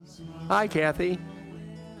Hi, Kathy.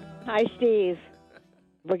 Hi, Steve.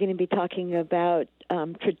 We're going to be talking about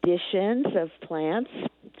traditions of plants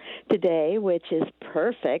today, which is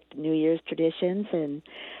perfect, New Year's traditions and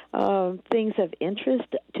things of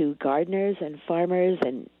interest to gardeners and farmers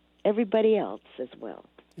and everybody else as well.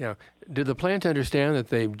 Yeah. Do the plants understand that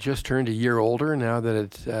they've just turned a year older now that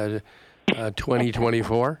it's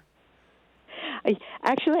 2024?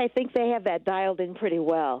 Actually, I think they have that dialed in pretty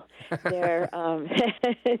well. They're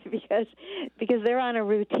because they're on a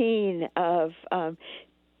routine of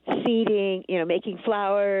seeding, making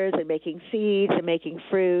flowers and making seeds and making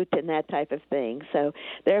fruit and that type of thing. So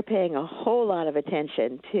they're paying a whole lot of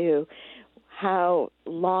attention to how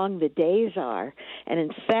long the days are. And in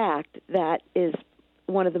fact, that is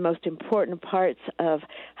one of the most important parts of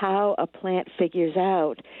how a plant figures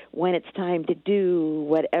out when it's time to do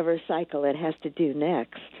whatever cycle it has to do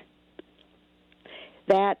next.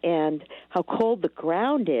 That and how cold the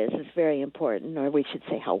ground is very important, or we should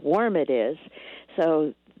say how warm it is.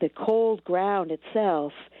 So the cold ground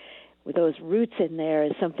itself, with those roots in there,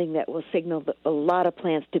 is something that will signal a lot of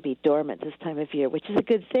plants to be dormant this time of year, which is a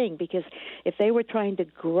good thing, because if they were trying to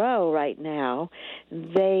grow right now,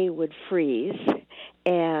 they would freeze.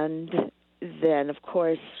 And then, of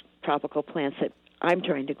course, tropical plants that I'm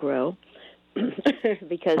trying to grow,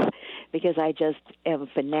 because I just am a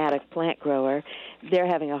fanatic plant grower, they're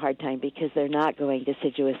having a hard time because they're not going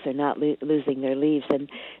deciduous, they're not losing their leaves. And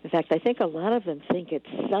in fact, I think a lot of them think it's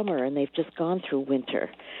summer and they've just gone through winter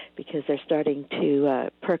because they're starting to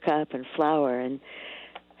perk up and flower. And,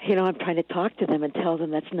 I'm trying to talk to them and tell them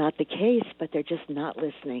that's not the case, but they're just not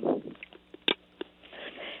listening.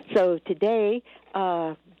 So today,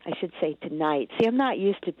 I should say tonight. See, I'm not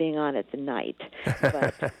used to being on at the night,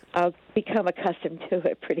 but I'll become accustomed to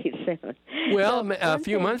it pretty soon. Well, a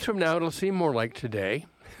few months from now, it'll seem more like today.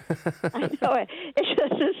 I know it.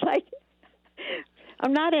 It's just like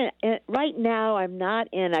I'm not in right now. I'm not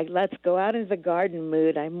in a let's go out into the garden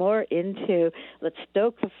mood. I'm more into let's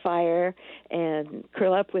stoke the fire and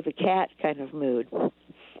curl up with a cat kind of mood.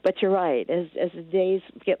 But you're right. As the days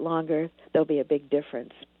get longer, there'll be a big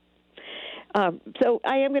difference. So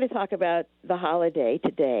I am going to talk about the holiday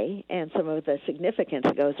today and some of the significance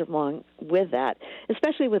that goes along with that,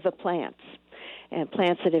 especially with the plants and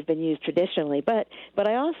plants that have been used traditionally. But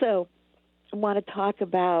I also want to talk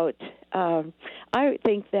about, I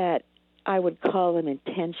think that I would call them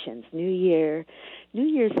intentions. New Year's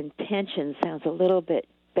intention sounds a little bit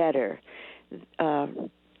better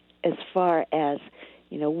as far as,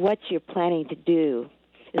 what you're planning to do,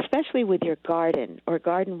 especially with your garden or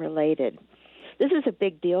garden-related. This is a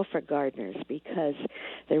big deal for gardeners because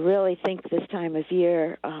they really think this time of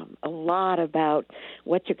year a lot about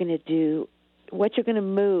what you're going to do, what you're going to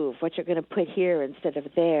move, what you're going to put here instead of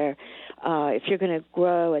there, if you're going to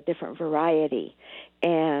grow a different variety.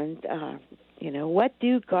 And, what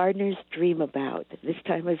do gardeners dream about this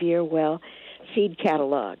time of year? Well, seed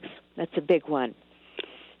catalogs. That's a big one.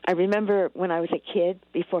 I remember when I was a kid,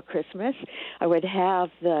 before Christmas, I would have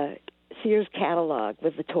the Sears catalog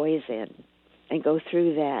with the toys in and go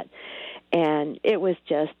through that. And it was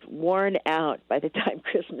just worn out by the time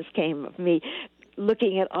Christmas came of me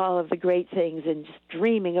looking at all of the great things and just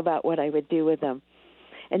dreaming about what I would do with them.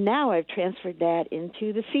 And now I've transferred that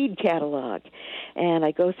into the seed catalog. And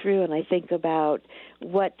I go through and I think about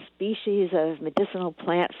what species of medicinal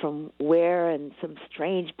plant from where and some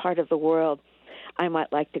strange part of the world I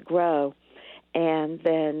might like to grow. And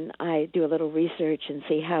then I do a little research and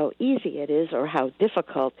see how easy it is or how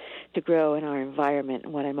difficult to grow in our environment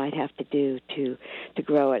and what I might have to do to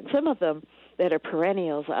grow it. And some of them that are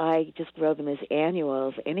perennials, I just grow them as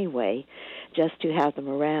annuals anyway, just to have them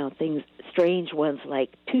around. Things, strange ones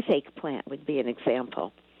like toothache plant would be an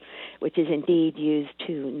example, which is indeed used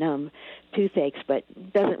to numb toothaches, but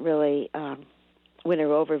doesn't really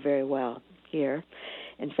winter over very well here.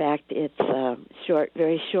 In fact, it's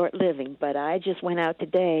very short-living, but I just went out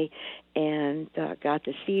today and got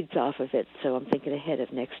the seeds off of it, so I'm thinking ahead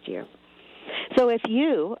of next year. So if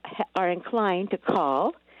you are inclined to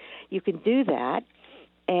call, you can do that,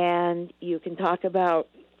 and you can talk about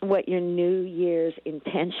what your New Year's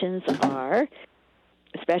intentions are,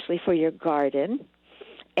 especially for your garden,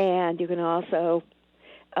 and you can also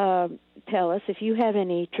tell us if you have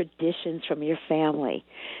any traditions from your family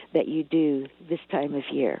that you do this time of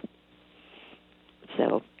year.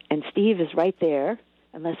 So, and Steve is right there,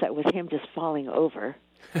 unless that was him just falling over.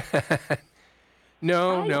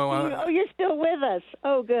 No. Oh, you're still with us.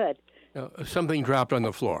 Oh, good. Something dropped on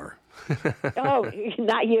the floor. Oh,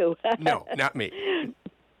 not you. No, not me.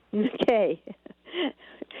 Okay.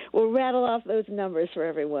 We'll rattle off those numbers for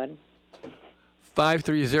everyone.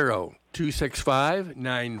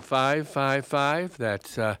 530-265-9555.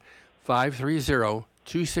 That's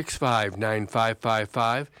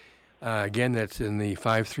 530-265-9555. Again, that's in the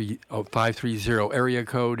 530 area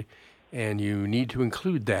code, and you need to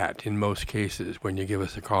include that in most cases when you give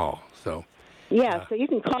us a call. So, yeah, so you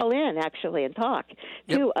can call in, actually, and talk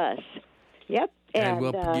to us. Yep. And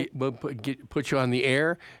we'll put you on the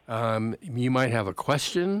air. You might have a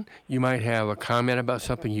question. You might have a comment about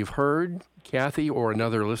something you've heard Kathy or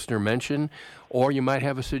another listener mention, or you might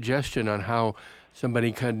have a suggestion on how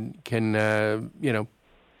somebody can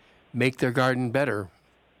make their garden better,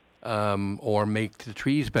 or make the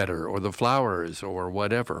trees better, or the flowers, or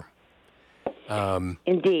whatever.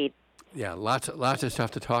 Indeed. Yeah, lots of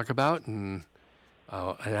stuff to talk about, and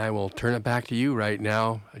I will turn it back to you right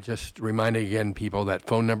now. Just reminding again people that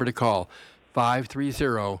phone number to call,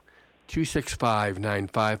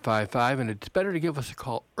 530-265-9555, and it's better to give us a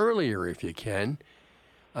call earlier if you can,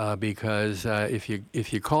 because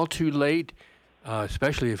if you call too late,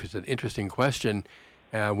 especially if it's an interesting question,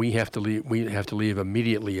 we have to leave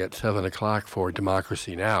immediately at 7:00 for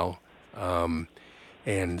Democracy Now,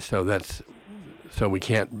 and so we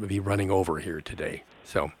can't be running over here today.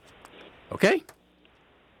 So, okay.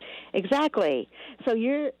 Exactly. So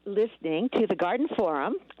you're listening to the Garden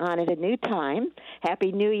Forum on at a new time.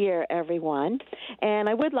 Happy New Year, everyone. And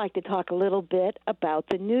I would like to talk a little bit about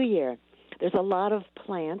the New Year. There's a lot of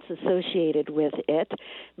plants associated with it.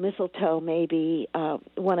 Mistletoe may be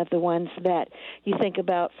one of the ones that you think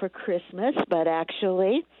about for Christmas, but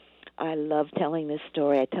actually, I love telling this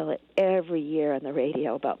story. I tell it every year on the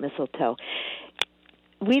radio about mistletoe.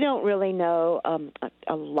 We don't really know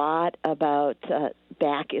a lot about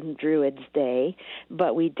back in Druid's day,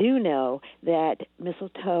 but we do know that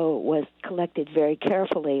mistletoe was collected very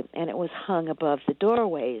carefully, and it was hung above the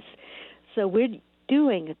doorways. So we're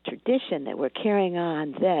doing a tradition that we're carrying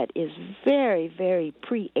on that is very, very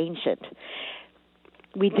pre-ancient.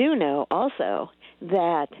 We do know also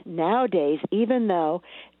that nowadays, even though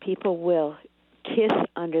people will kiss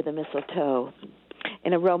under the mistletoe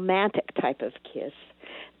in a romantic type of kiss,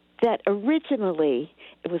 that originally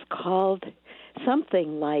it was called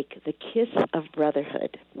something like the kiss of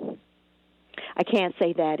brotherhood. I can't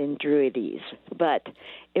say that in Druidese, but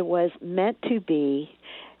it was meant to be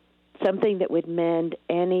something that would mend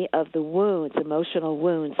any of the wounds, emotional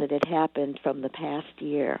wounds that had happened from the past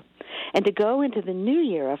year, and to go into the new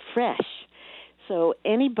year afresh. So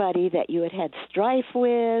anybody that you had strife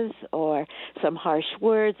with, or some harsh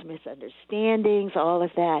words, misunderstandings, all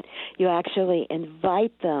of that, you actually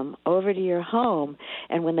invite them over to your home,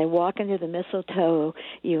 and when they walk into the mistletoe,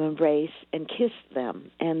 you embrace and kiss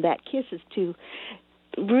them. And that kiss is to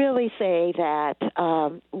really say that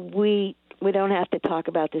we don't have to talk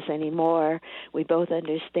about this anymore. We both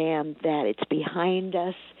understand that it's behind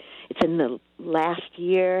us. It's in the last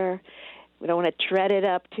year. We don't want to tread it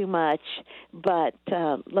up too much, but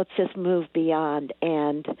let's just move beyond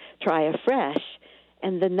and try afresh.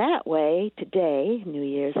 And then that way, today, New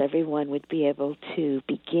Year's, everyone would be able to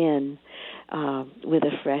begin with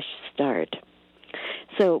a fresh start.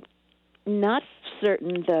 So, not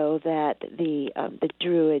certain, though, that the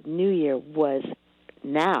Druid New Year was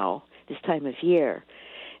now, this time of year.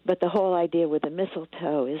 But the whole idea with the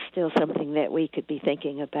mistletoe is still something that we could be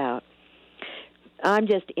thinking about. I'm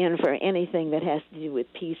just in for anything that has to do with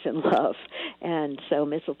peace and love, and so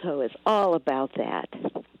mistletoe is all about that.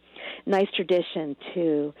 Nice tradition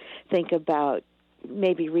to think about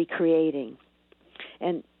maybe recreating.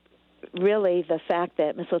 And really the fact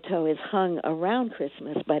that mistletoe is hung around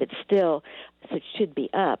Christmas, but it should be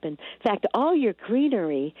up. In fact, all your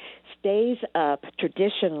greenery stays up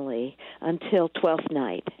traditionally until Twelfth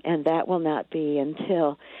Night, and that will not be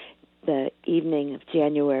until the evening of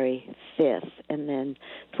January 5th, and then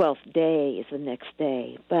 12th day is the next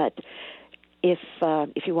day. But if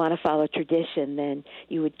you want to follow tradition, then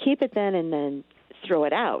you would keep it then and then throw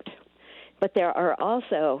it out. But there are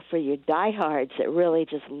also, for your diehards that really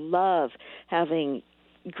just love having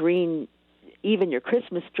green, even your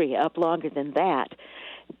Christmas tree up longer than that,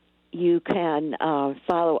 you can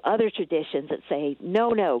follow other traditions that say,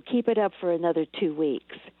 no, keep it up for another 2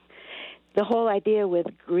 weeks. The whole idea with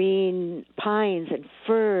green pines and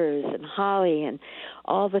firs and holly and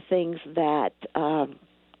all the things that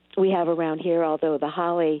we have around here, although the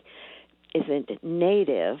holly isn't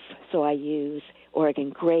native, so I use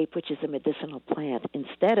Oregon grape, which is a medicinal plant,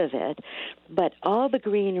 instead of it. But all the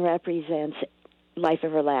green represents life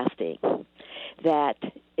everlasting, that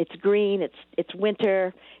it's green, it's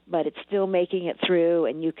winter, but it's still making it through,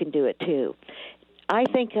 and you can do it too. I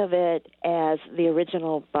think of it as the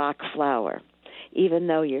original Bach flower, even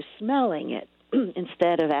though you're smelling it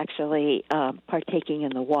instead of actually partaking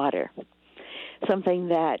in the water. Something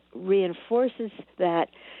that reinforces that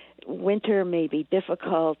winter may be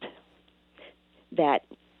difficult, that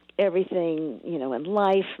everything, in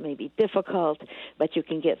life may be difficult, but you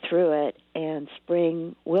can get through it, and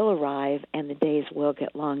spring will arrive, and the days will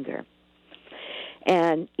get longer.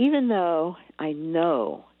 And even though I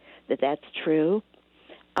know that that's true,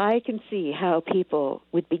 I can see how people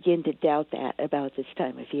would begin to doubt that about this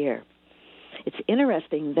time of year. It's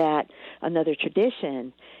interesting that another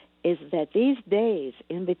tradition is that these days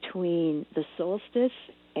in between the solstice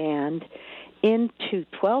and into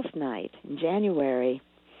 12th night in January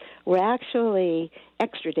were actually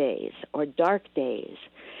extra days or dark days.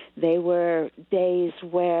 They were days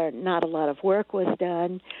where not a lot of work was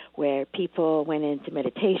done, where people went into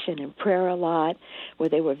meditation and prayer a lot, where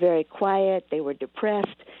they were very quiet, they were depressed,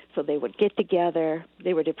 so they would get together.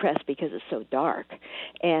 They were depressed because it's so dark.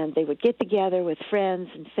 And they would get together with friends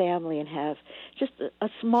and family and have just a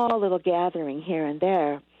small little gathering here and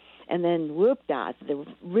there. And then whoop-dot, the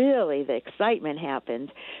excitement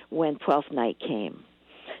happened when 12th night came.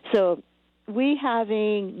 So we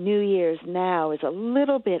having New Year's now is a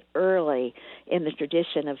little bit early in the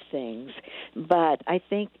tradition of things, but I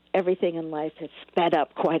think everything in life has sped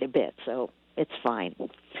up quite a bit, so it's fine.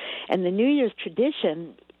 And the New Year's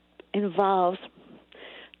tradition involves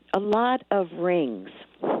a lot of rings.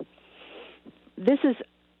 This is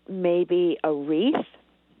maybe a wreath,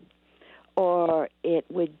 or it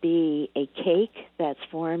would be a cake that's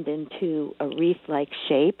formed into a wreath-like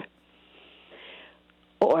shape,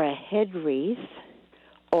 or a head wreath,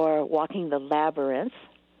 or walking the labyrinth,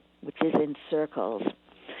 which is in circles.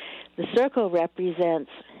 The circle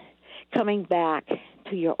represents coming back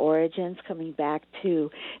to your origins, coming back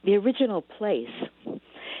to the original place.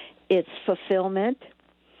 It's fulfillment,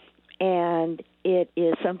 and it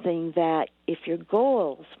is something that if your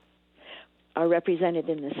goals are represented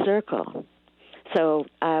in the circle, so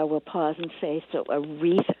I will pause and say, so a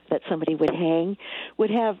wreath that somebody would hang would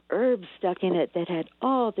have herbs stuck in it that had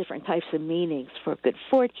all different types of meanings for good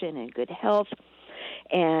fortune and good health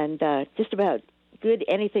and just about good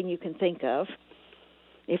anything you can think of,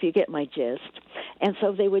 if you get my gist. And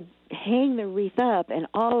so they would hang the wreath up, and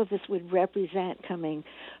all of this would represent coming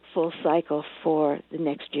full cycle for the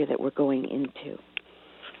next year that we're going into.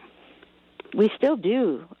 We still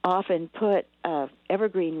do often put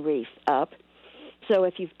evergreen wreath up. So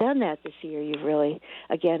if you've done that this year, you've really,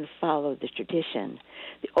 again, followed the tradition,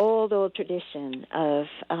 the old tradition of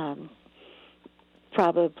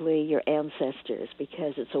probably your ancestors,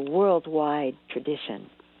 because it's a worldwide tradition.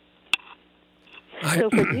 So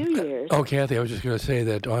for New Year's... Oh, Kathy, I was just going to say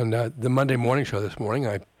that on the Monday morning show this morning,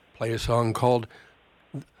 I played a song called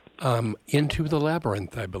Into the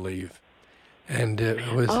Labyrinth, I believe. And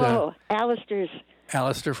it was...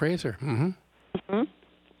 Alistair Fraser. Mm-hmm. Mm-hmm.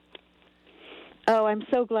 Oh, I'm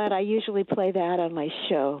so glad. I usually play that on my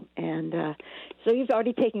show. And so you've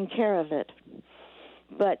already taken care of it.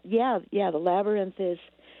 But, yeah, the labyrinth is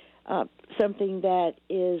something that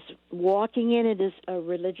is walking in. It is a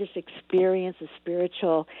religious experience, a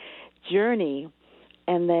spiritual journey,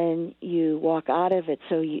 and then you walk out of it.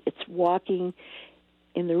 So it's walking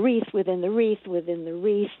in the wreath, within the wreath, within the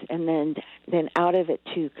wreath, and then out of it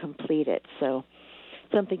to complete it. So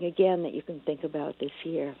something, again, that you can think about this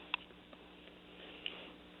year.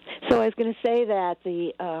 So I was going to say that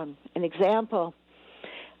an example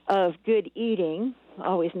of good eating,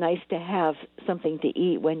 always nice to have something to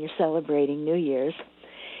eat when you're celebrating New Year's,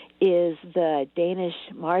 is the Danish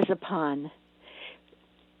marzipan,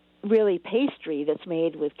 really pastry that's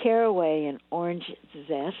made with caraway and orange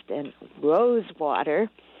zest and rose water.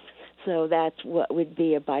 So that's what would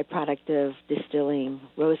be a byproduct of distilling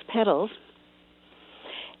rose petals.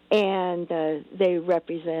 And they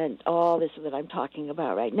represent all this that I'm talking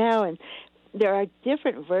about right now. And there are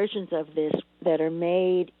different versions of this that are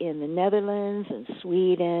made in the Netherlands and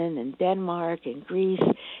Sweden and Denmark and Greece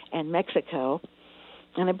and Mexico.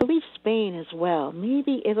 And I believe Spain as well,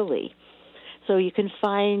 maybe Italy. So you can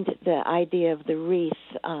find the idea of the wreath,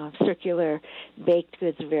 circular baked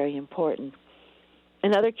goods, are very important.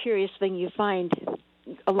 Another curious thing you find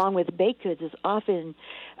along with baked goods is often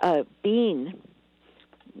bean.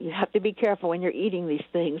 You have to be careful when you're eating these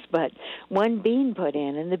things, but one bean put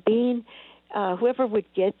in, and the bean, whoever would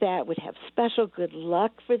get that would have special good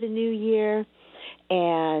luck for the new year.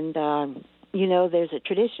 And, there's a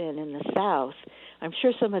tradition in the South, I'm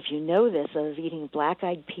sure some of you know this, of eating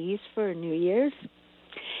black-eyed peas for New Year's.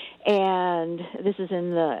 And this is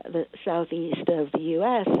in the southeast of the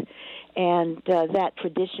U.S., and that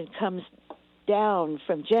tradition comes down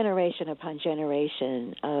from generation upon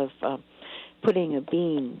generation of putting a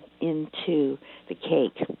bean into the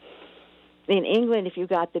cake. In England, if you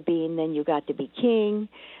got the bean, then you got to be king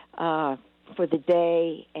for the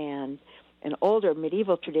day. And an older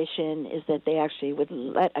medieval tradition is that they actually would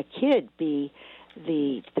let a kid be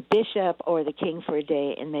the bishop or the king for a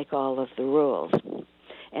day and make all of the rules.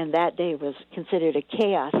 And that day was considered a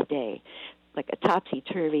chaos day, like a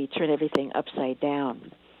topsy-turvy, turn everything upside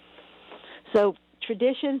down. So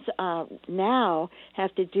traditions now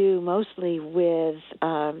have to do mostly with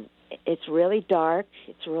it's really dark,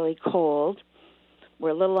 it's really cold,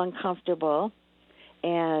 we're a little uncomfortable,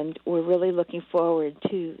 and we're really looking forward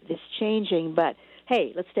to this changing, but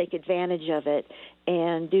hey, let's take advantage of it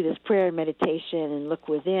and do this prayer and meditation and look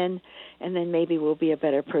within, and then maybe we'll be a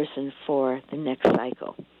better person for the next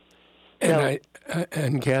cycle.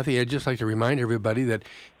 And Kathy, I'd just like to remind everybody that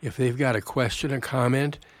if they've got a question, a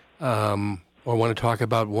comment, or want to talk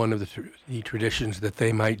about one of the traditions that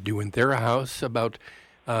they might do in their house about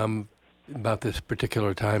this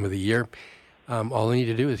particular time of the year, all they need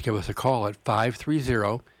to do is give us a call at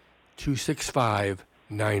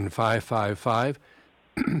 530-265-9555.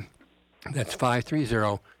 That's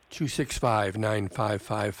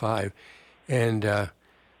 530-265-9555. And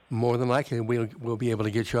more than likely, we'll be able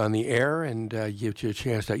to get you on the air and give you a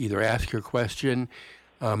chance to either ask your question,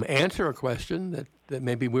 answer a question that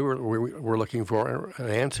maybe we're looking for an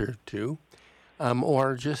answer to,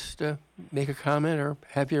 or just make a comment or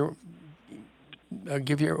have your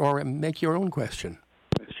make your own question.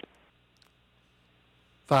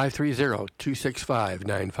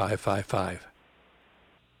 530-265-9555.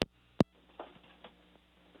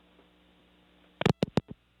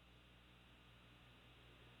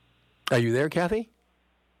 Are you there, Kathy?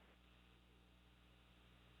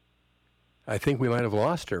 I think we might have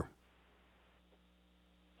lost her.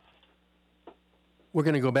 We're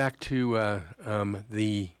going to go back to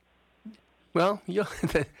the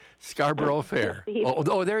Scarborough Fair.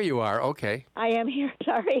 Oh, there you are. Okay. I am here.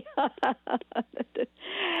 Sorry.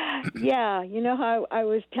 Yeah, you know how I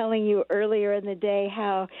was telling you earlier in the day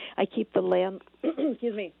how I keep the landline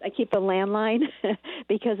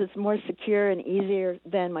because it's more secure and easier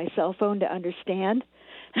than my cell phone to understand.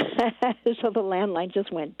 So the landline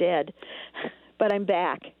just went dead, but I'm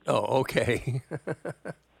back. Oh, okay.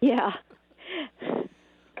 Yeah.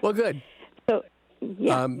 Well, good. So.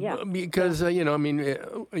 Yeah, Because I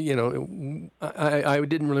didn't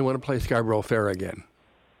really want to play Scarborough Fair again.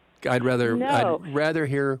 I'd rather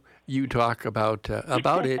hear you talk about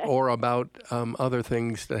it or about other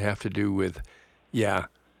things that have to do with,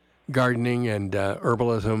 gardening and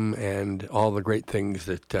herbalism and all the great things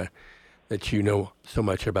that you know so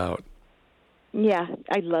much about. Yeah,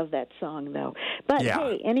 I love that song, though. But,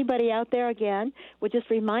 hey, anybody out there, again, we're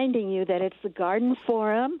just reminding you that it's the Garden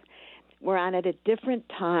Forum. We're on at a different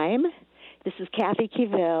time. This is Kathi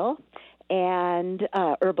Keville, and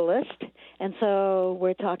herbalist. And so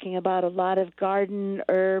we're talking about a lot of garden,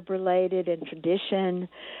 herb-related, and tradition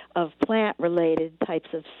of plant-related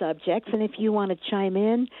types of subjects. And if you want to chime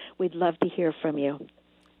in, we'd love to hear from you.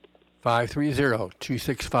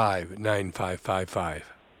 530-265-9555.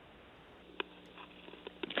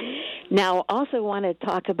 Now, also want to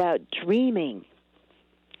talk about dreaming.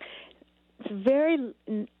 It's very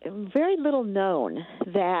little known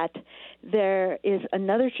that there is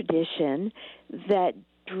another tradition that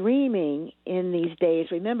dreaming in these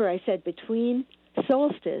days, remember I said between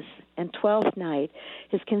solstice and 12th night,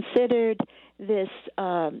 is considered this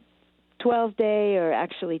 12-day or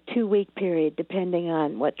actually 2-week period, depending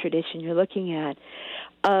on what tradition you're looking at,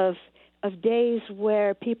 of days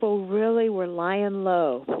where people really were lying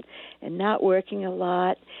low and not working a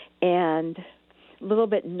lot and a little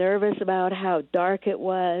bit nervous about how dark it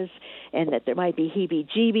was and that there might be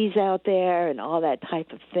heebie-jeebies out there and all that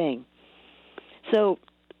type of thing. So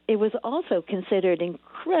it was also considered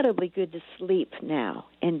incredibly good to sleep now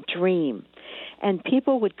and dream. And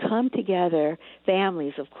people would come together,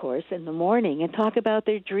 families, of course, in the morning and talk about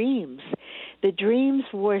their dreams. The dreams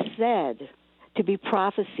were said to be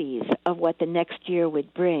prophecies of what the next year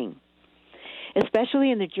would bring,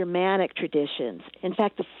 especially in the Germanic traditions. In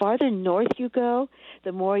fact, the farther north you go,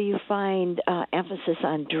 the more you find emphasis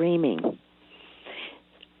on dreaming.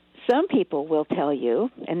 Some people will tell you,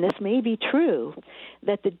 and this may be true,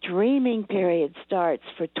 that the dreaming period starts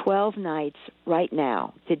for 12 nights right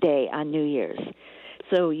now, today, on New Year's.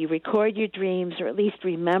 So you record your dreams, or at least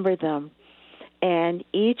remember them, and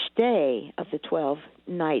each day of the 12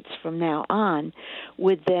 nights from now on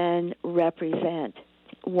would then represent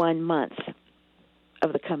 1 month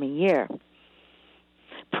of the coming year.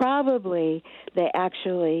 Probably they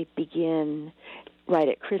actually begin right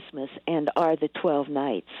at Christmas and are the 12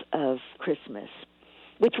 nights of Christmas,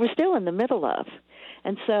 which we're still in the middle of.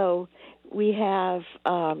 And so we have,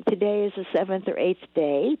 today is the 7th or 8th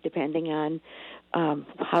day, depending on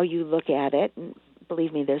how you look at it. And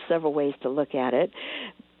believe me, there's several ways to look at it.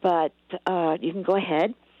 But you can go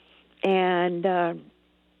ahead and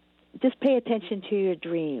just pay attention to your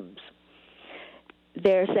dreams.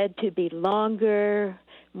 They're said to be longer,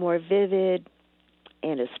 more vivid,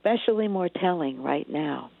 and especially more telling right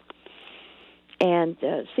now. And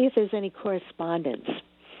see if there's any correspondence.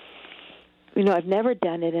 You know, I've never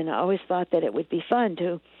done it, and I always thought that it would be fun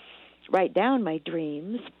to write down my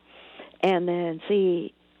dreams and then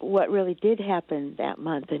see what really did happen that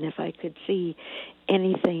month and if I could see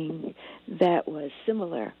anything that was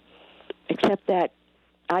similar, except that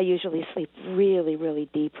I usually sleep really, really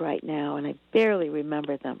deep right now, and I barely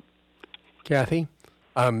remember them. Kathy,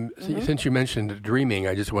 since you mentioned dreaming,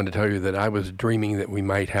 I just wanted to tell you that I was dreaming that we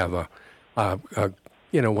might have one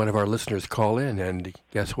of our listeners call in, and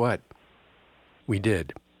guess what? We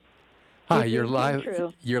did. Hi, you're live.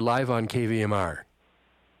 True. You're live on KVMR.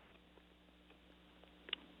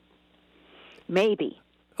 Maybe.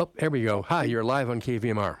 Oh, there we go. Hi, you're live on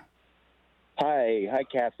KVMR. Hi,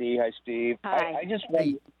 Kathy. Hi, Steve. Hi. I just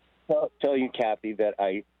want to tell you, Kathy, that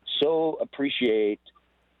I so appreciate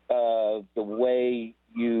the way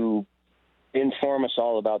you inform us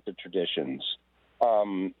all about the traditions.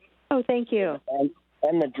 Thank you.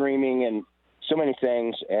 And the dreaming and so many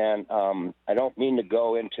things. And I don't mean to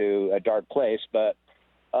go into a dark place, but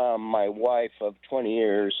my wife of 20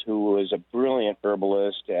 years, who was a brilliant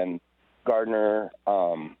herbalist and gardener,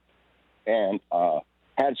 and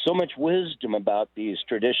had so much wisdom about these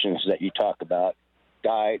traditions that you talk about,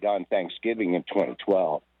 died on Thanksgiving in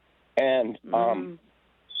 2012. And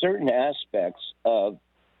certain aspects of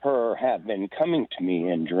her have been coming to me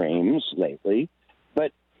in dreams lately.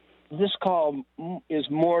 But this call is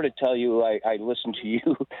more to tell you I listen to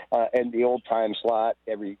you in the old time slot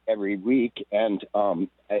every week, and I'm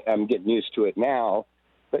getting used to it now.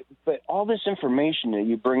 But all this information that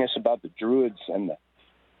you bring us about the Druids and the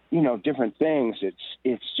different things,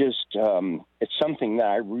 it's just it's something that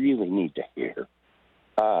I really need to hear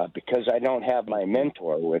because I don't have my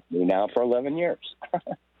mentor with me now for 11 years.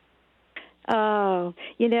 Oh,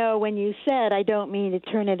 when you said I don't mean to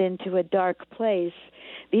turn it into a dark place,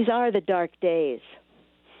 these are the dark days.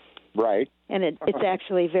 Right. And it's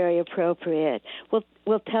actually very appropriate.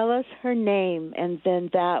 Well, tell us her name, and then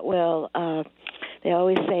that will, they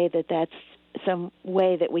always say that that's some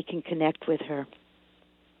way that we can connect with her.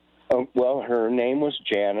 Well, her name was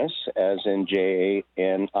Janice, as in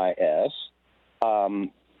Janis,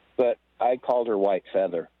 but I called her White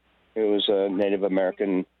Feather. It was a Native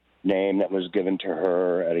American name that was given to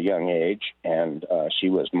her at a young age, and she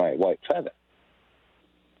was my White Feather.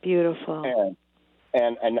 Beautiful.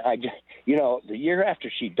 And I, the year after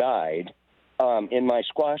she died, in my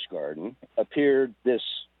squash garden appeared this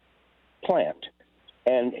plant,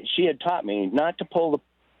 and she had taught me not to pull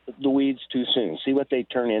the weeds too soon, see what they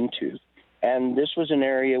turn into. And this was an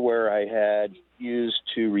area where I had used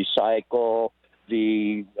to recycle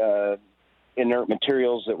the inert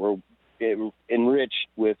materials that were enriched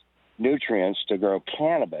with nutrients to grow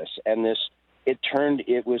cannabis. And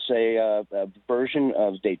it was a version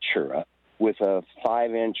of Datura with a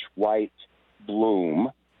 5-inch white bloom.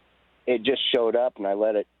 It just showed up, and I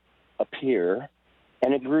let it appear.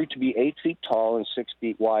 And it grew to be 8 feet tall and 6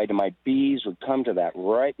 feet wide, and my bees would come to that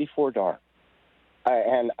right before dark.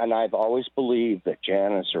 And I've always believed that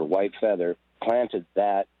Janice or White Feather planted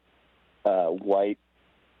that white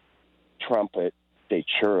trumpet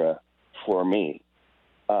Datura for me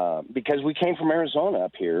because we came from Arizona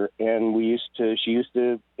up here, and she used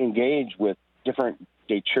to engage with different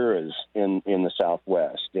Daturas in the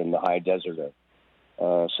Southwest, in the high desert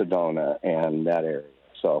of Sedona and that area.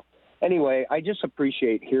 So anyway, I just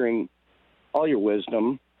appreciate hearing all your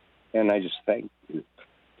wisdom, and I just thank you.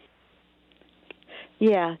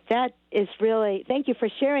 Yeah, that is really, thank you for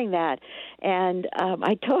sharing that. And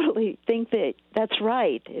I totally think that that's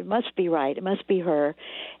right. It must be right. It must be her.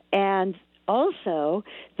 And also,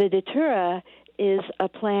 the Datura is a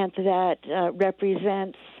plant that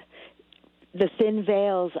represents the thin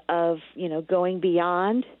veils of, going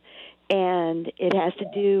beyond, and it has to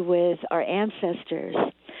do with our ancestors.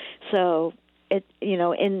 So it,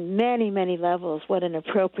 in many, many levels, what an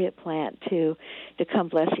appropriate plant to come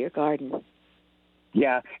bless your garden.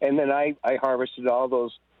 Yeah, and then I harvested all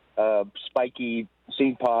those spiky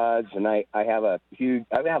seed pods, and I have a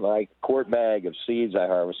quart bag of seeds I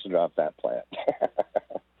harvested off that plant.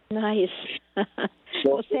 Nice.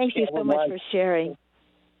 Well, thank you so much for sharing.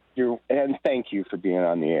 And thank you for being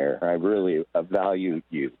on the air. I really value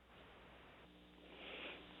you.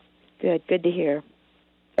 Good to hear.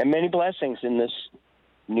 And many blessings in this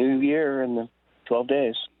new year and the 12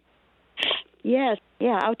 days. Yes,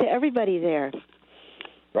 yeah, out to everybody there.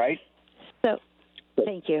 Right? So,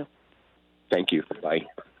 thank you. Thank you. Bye.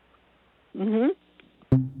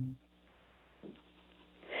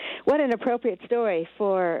 What an appropriate story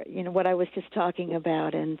for, what I was just talking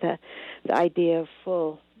about, and the idea of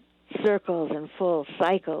full circles and full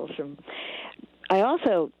cycles. And I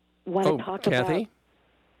also want to talk Kathy? about...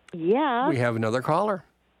 Yeah? We have another caller.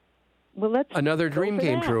 Well, let's Another dream go for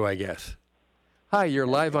came that. true, I guess. Hi, you're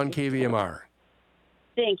live on KVMR.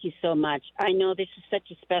 Thank you so much. I know this is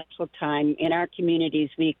such a special time. In our communities,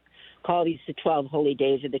 we call these the 12 Holy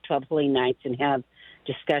Days or the 12 Holy Nights and have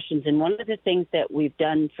discussions. And one of the things that we've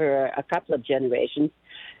done for a couple of generations,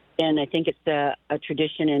 and I think it's a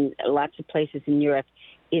tradition in lots of places in Europe,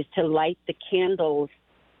 is to light the candles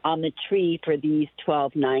on the tree for these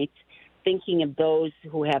 12 nights, thinking of those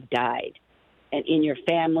who have died and in your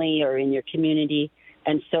family or in your community.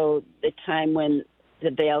 And so the time when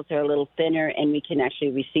the veils are a little thinner and we can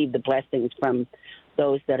actually receive the blessings from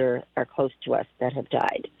those that are close to us that have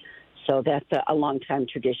died. So that's a long-time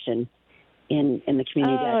tradition in the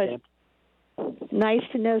community. Nice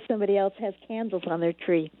to know somebody else has candles on their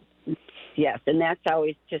tree. Yes, and that's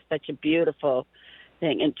always just such a beautiful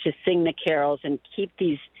thing. And to sing the carols and keep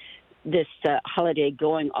this holiday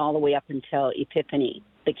going all the way up until Epiphany,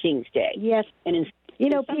 the King's Day. Yes. And in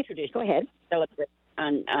some traditions, go ahead. Celebrate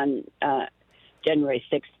on January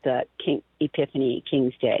 6th, Epiphany,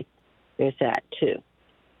 King's Day. There's that, too.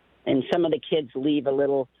 And some of the kids leave a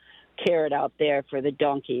little carrot out there for the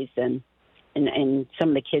donkeys, and some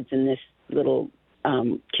of the kids in this little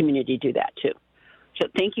community do that, too. So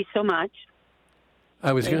thank you so much.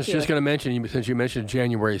 I was just going to mention, since you mentioned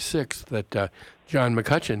January 6th, that John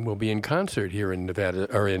McCutcheon will be in concert here in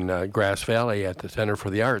Nevada, or in Grass Valley at the Center for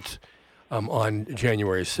the Arts on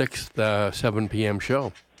January 6th, 7 p.m.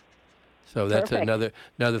 show. So that's Perfect.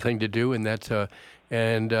 another thing to do, and that's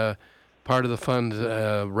part of the funds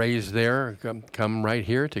raised there come right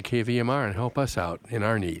here to KVMR and help us out in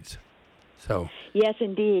our needs. So yes,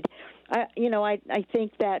 indeed. I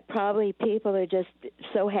think that probably people are just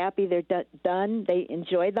so happy they're done. They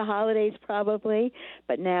enjoyed the holidays probably,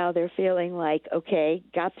 but now they're feeling like, okay,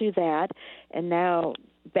 got through that, and now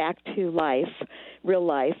back to life, real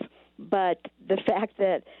life. But the fact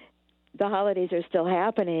that the holidays are still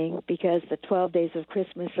happening because the 12 days of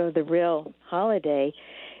Christmas are the real holiday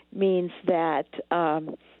means that I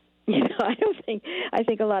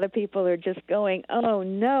think a lot of people are just going, oh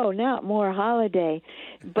no, not more holiday.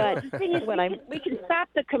 But the thing is, we can stop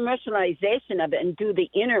the commercialization of it and do the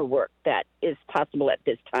inner work that is possible at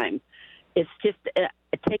this time. It's just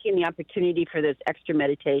taking the opportunity for those extra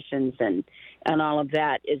meditations and all of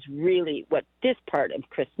that is really what this part of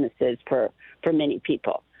Christmas is for many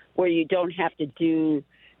people, where you don't have to do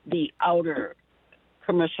the outer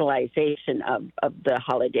commercialization of the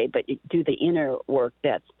holiday, but you do the inner work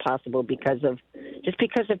that's possible because of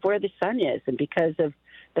where the sun is and because of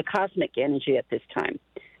the cosmic energy at this time.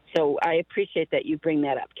 So I appreciate that you bring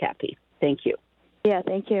that up, Kathy. Thank you. Yeah,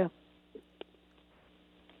 thank you.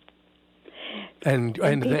 And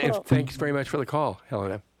thanks very much for the call,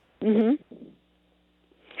 Helena. Mm-hmm.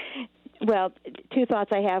 Well, two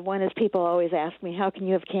thoughts I have. One is people always ask me, how can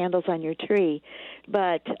you have candles on your tree?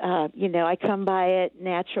 But, I come by it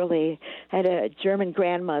naturally. I had a German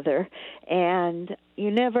grandmother, and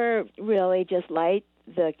you never really just light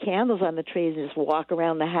the candles on the trees and just walk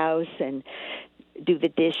around the house and do the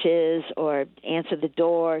dishes or answer the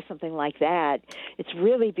door or something like that. It's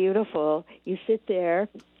really beautiful. You sit there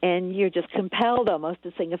and you're just compelled almost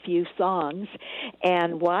to sing a few songs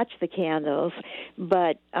and watch the candles.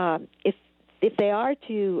 But if they are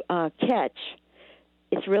to catch,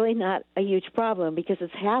 it's really not a huge problem because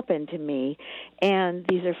it's happened to me. And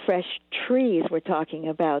these are fresh trees we're talking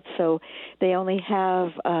about, so they only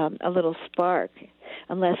have a little spark,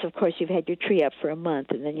 unless, of course, you've had your tree up for a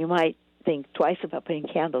month, and then you might think twice about putting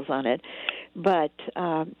candles on it. But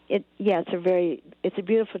it's a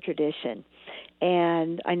beautiful tradition,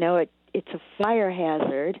 and I know it's a fire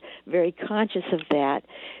hazard. Very conscious of that.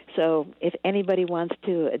 So if anybody wants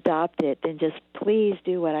to adopt it, then just please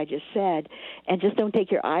do what I just said, and just don't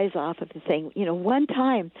take your eyes off of the thing. One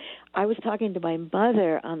time I was talking to my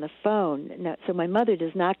mother on the phone. Now, so my mother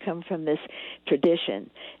does not come from this tradition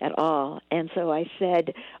at all. And so I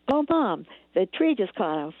said, oh, Mom, the tree just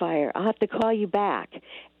caught on fire. I'll have to call you back.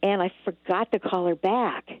 And I forgot to call her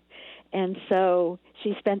back. And so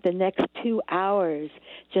she spent the next 2 hours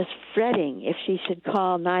just fretting if she should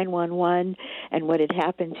call 911 and what had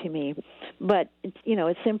happened to me. But,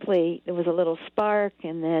 it simply, there was a little spark,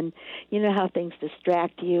 and then you know how things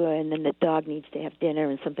distract you, and then the dog needs to have dinner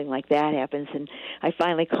and something like that happens. And I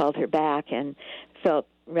finally called her back and felt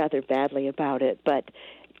rather badly about it. But,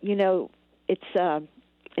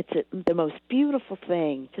 the most beautiful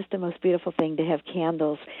thing, just the most beautiful thing to have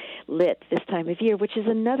candles lit this time of year, which is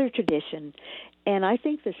another tradition. And I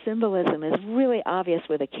think the symbolism is really obvious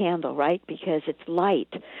with a candle, right? Because it's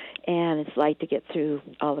light, and it's light to get through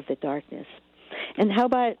all of the darkness. And how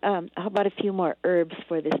about a few more herbs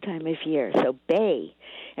for this time of year? So bay,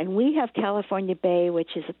 and we have California bay,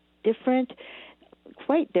 which is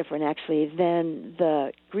quite different actually than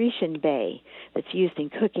the Grecian bay that's used in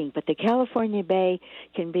cooking. But the California bay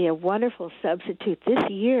can be a wonderful substitute. This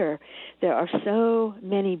year, there are so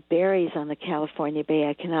many berries on the California bay,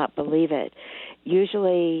 I cannot believe it.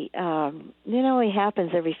 Usually, it only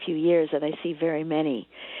happens every few years that I see very many.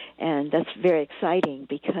 And that's very exciting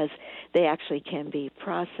because they actually can be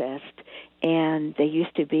processed. And they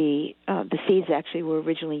used to be, the seeds actually were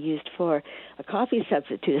originally used for a coffee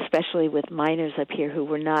substitute, especially with miners up here who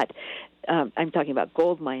were not, I'm talking about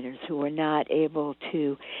gold miners who were not able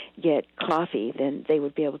to get coffee. Then they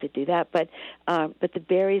would be able to do that. But the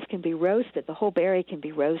berries can be roasted. The whole berry can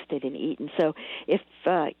be roasted and eaten. So if,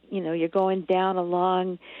 you're going down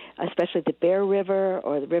along, especially the Bear River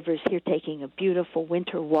or the rivers here, taking a beautiful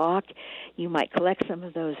winter walk, you might collect some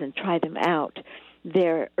of those and try them out.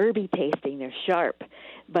 They're herby tasting, they're sharp,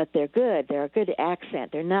 but they're good. They're a good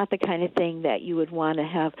accent. They're not the kind of thing that you would want to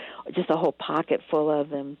have just a whole pocket full of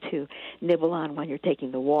them to nibble on when you're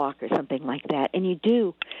taking the walk or something like that. And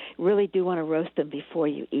you really do want to roast them before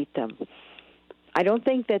you eat them. I don't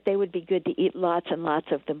think that they would be good to eat lots and lots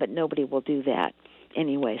of them, but nobody will do that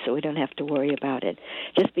anyway, so we don't have to worry about it,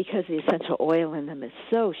 just because the essential oil in them is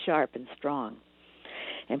so sharp and strong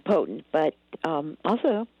and potent, but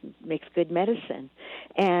also makes good medicine.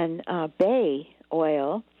 And bay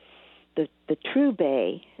oil, the true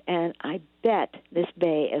bay, and I bet this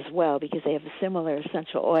bay as well, because they have a similar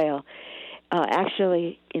essential oil,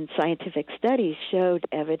 actually in scientific studies showed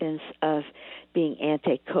evidence of being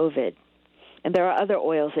anti-COVID. And there are other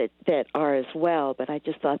oils that are as well, but I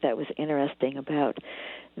just thought that was interesting about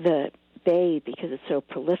the bay because it's so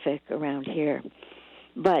prolific around here.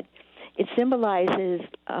 But it symbolizes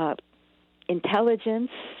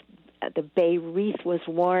intelligence. The bay wreath was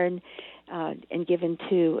worn and given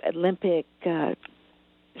to Olympic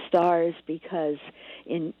stars because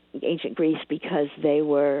in ancient Greece because they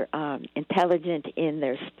were intelligent in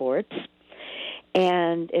their sports.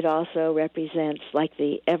 And it also represents, like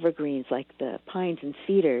the evergreens, like the pines and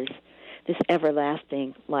cedars, this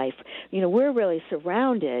everlasting life. We're really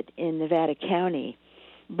surrounded in Nevada County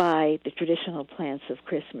by the traditional plants of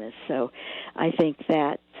Christmas. So I think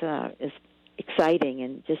that is exciting,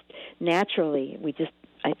 and just naturally,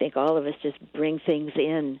 I think all of us just bring things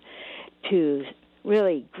in to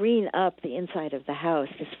really green up the inside of the house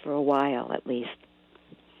just for a while at least.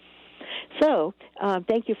 So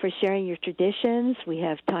thank you for sharing your traditions. We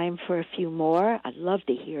have time for a few more. I'd love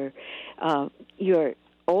to hear your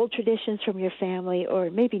old traditions from your family or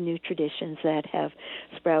maybe new traditions that have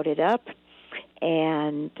sprouted up.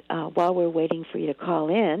 And while we're waiting for you to call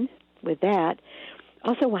in with that,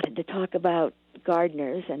 also wanted to talk about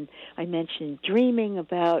gardeners, and I mentioned dreaming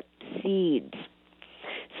about seeds.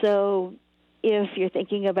 So if you're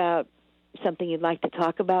thinking about something you'd like to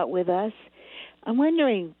talk about with us, I'm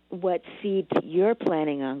wondering what seeds you're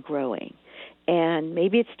planning on growing. And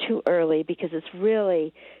maybe it's too early because it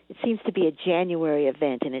seems to be a January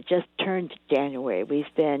event, and it just turned January. We've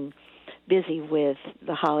been busy with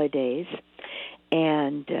the holidays,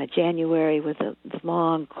 and January with the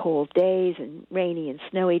long, cold days and rainy and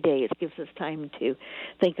snowy days gives us time to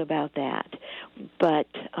think about that. But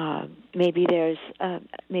maybe there's a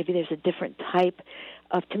different type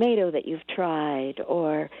of tomato that you've tried,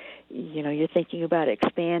 or you're thinking about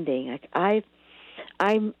expanding.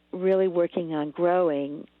 I'm really working on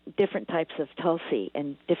growing different types of Tulsi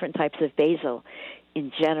and different types of basil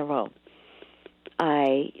in general.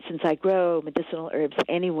 Since I grow medicinal herbs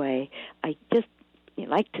anyway, I just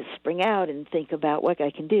like to spring out and think about what I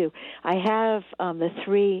can do. I have the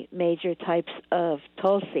three major types of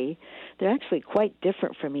Tulsi. They're actually quite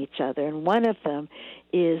different from each other, and one of them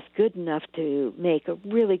is good enough to make a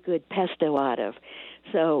really good pesto out of.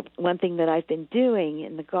 So one thing that I've been doing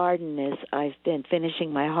in the garden is I've been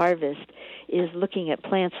finishing my harvest is looking at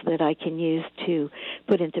plants that I can use to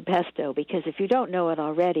put into pesto, because if you don't know it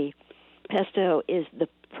already, pesto is the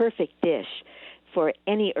perfect dish for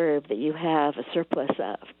any herb that you have a surplus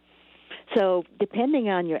of. So depending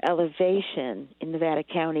on your elevation in Nevada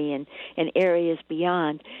County and areas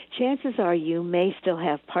beyond, chances are you may still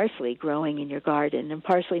have parsley growing in your garden. And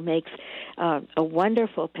parsley makes a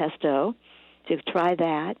wonderful pesto. So try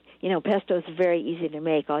that. You know, pesto is very easy to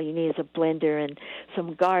make. All you need is a blender and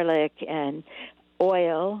some garlic and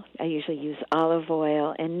oil. I usually use olive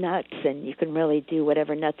oil and nuts, and you can really do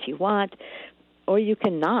whatever nuts you want, or you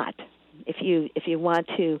can not. If you want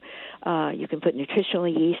to, you can put nutritional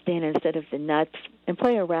yeast in instead of the nuts and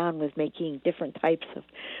play around with making different types of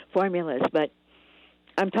formulas. But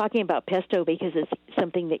I'm talking about pesto because it's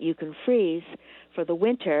something that you can freeze for the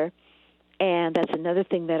winter, and that's another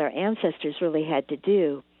thing that our ancestors really had to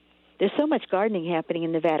do. There's so much gardening happening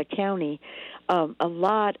in Nevada County. A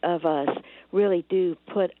lot of us really do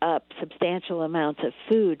put up substantial amounts of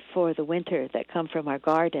food for the winter that come from our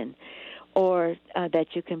garden, or that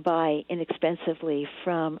you can buy inexpensively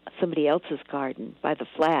from somebody else's garden by the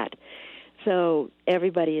flat. So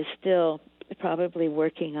everybody is still probably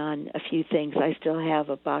working on a few things. I still have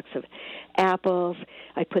a box of apples.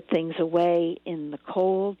 I put things away in the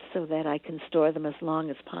cold so that I can store them as long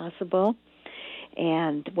as possible.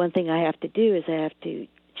 And one thing I have to do is I have to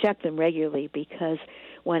check them regularly, because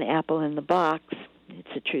one apple in the box, it's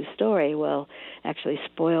a true story, will actually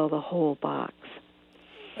spoil the whole box.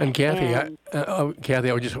 And Kathy,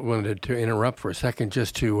 Kathy, I just wanted to interrupt for a second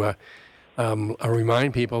just to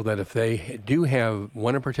remind people that if they do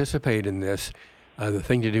want to participate in this, the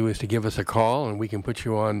thing to do is to give us a call, and we can put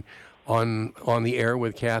you on the air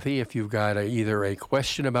with Kathy if you've got either a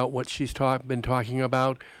question about what she's been talking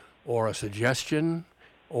about, or a suggestion,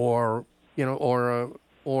 or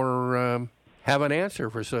have an answer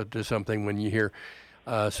to something. When you hear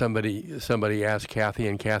somebody ask Kathy,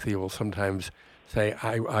 and Kathy will sometimes say,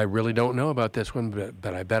 I really don't know about this one,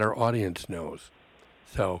 but I bet our audience knows.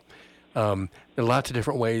 So there are lots of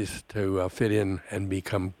different ways to fit in and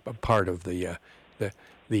become a part of the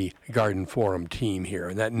Garden Forum team here.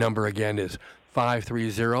 And that number again is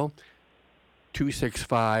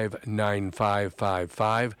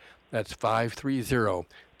 530-265-9555. That's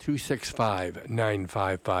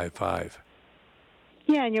 530-265-9555.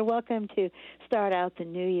 Yeah, and you're welcome to start out the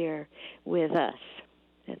new year with us.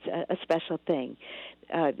 It's a special thing.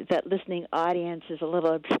 That listening audience is a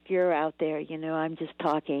little obscure out there. You know, I'm just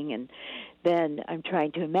talking, and then I'm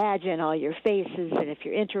trying to imagine all your faces and if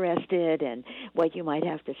you're interested and what you might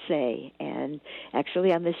have to say. And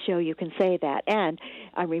actually on this show you can say that. And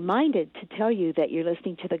I'm reminded to tell you that you're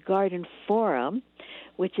listening to the Garden Forum,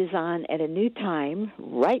 which is on at a new time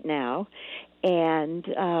right now. And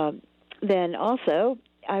then also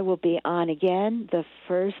I will be on again the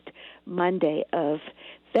first Monday of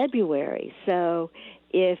February. So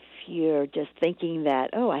if you're just thinking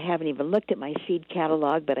that, I haven't even looked at my seed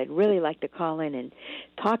catalog, but I'd really like to call in and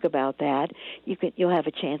talk about that, you'll have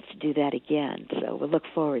a chance to do that again. So we'll look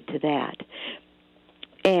forward to that.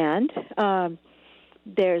 And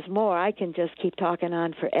there's more. I can just keep talking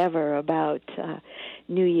on forever about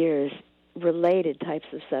New Year's related types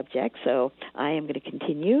of subjects, so I am going to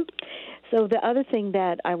continue. So the other thing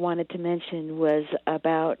that I wanted to mention was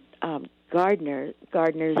about gardeners.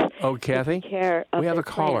 Oh, Kathy, care of we have a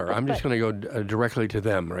caller. plants. I'm just going to go directly to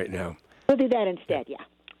them right now. We'll do that instead, yeah.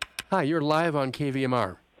 Hi, you're live on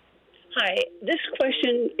KVMR. Hi, this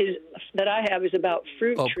question that I have is about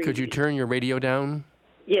fruit trees. Could you turn your radio down?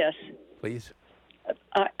 Yes. Please.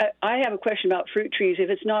 I have a question about fruit trees. If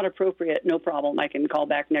it's not appropriate, no problem. I can call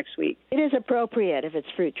back next week. It is appropriate if it's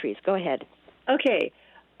fruit trees. Go ahead. Okay.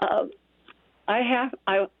 I'm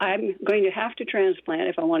going to have to transplant,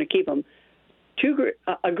 if I want to keep them,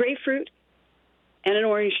 a grapefruit and an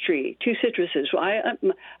orange tree, 2 citruses.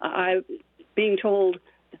 I'm being told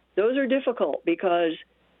those are difficult because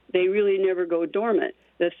they really never go dormant.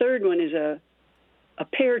 The third one is a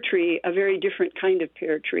pear tree, a very different kind of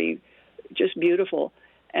pear tree, just beautiful.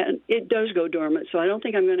 And it does go dormant, so I don't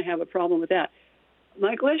think I'm going to have a problem with that.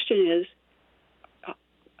 My question is,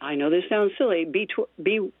 I know this sounds silly,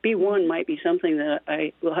 B1 might be something that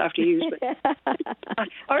I will have to use, but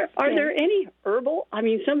are there any herbal? I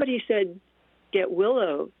mean, somebody said get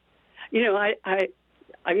willow. You know, I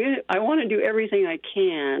want to do everything I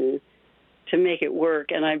can to make it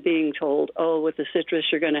work, and I'm being told, with the citrus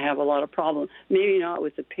you're going to have a lot of problems. Maybe not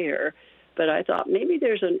with the pear, but I thought maybe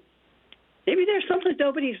there's something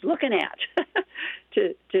nobody's looking at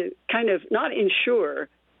to kind of not ensure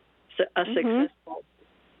a successful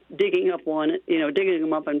digging them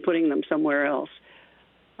up and putting them somewhere else.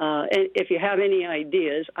 And if you have any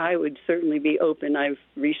ideas, I would certainly be open. I've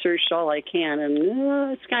researched all I can, and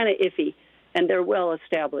it's kind of iffy, and they're well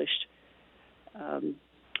established.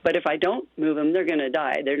 But if I don't move them, they're going to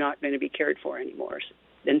die. They're not going to be cared for anymore.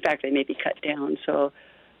 In fact, they may be cut down. So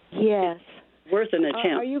yes, it's worth an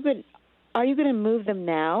attempt. Are you going to move them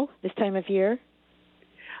now, this time of year?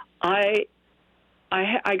 I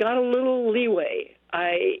got a little leeway.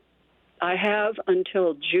 I have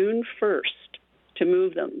until June 1st to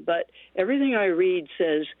move them, but everything I read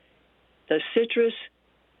says the citrus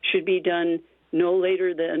should be done no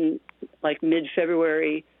later than like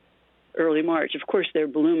mid-February, early March. Of course, they're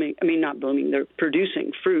blooming. I mean, not blooming. They're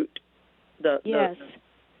producing fruit. Yes.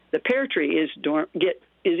 The pear tree is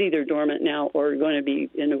either dormant now or going to be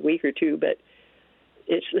in a week or two, but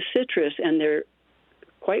it's the citrus, and they're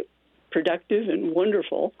quite productive and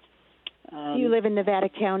wonderful. Do you live in Nevada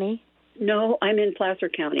County? No, I'm in Placer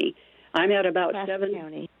County. I'm at about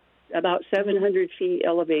 700 feet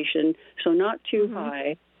elevation, so not too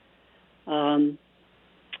high. I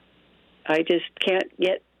just can't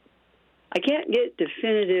get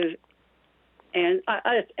definitive, and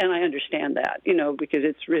I understand that, because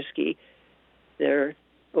it's risky. They're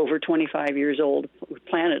over 25 years old. We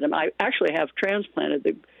planted them. I actually have transplanted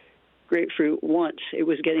the grapefruit once. It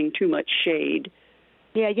was getting too much shade.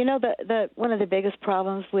 Yeah, the one of the biggest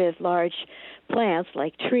problems with large plants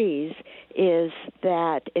like trees is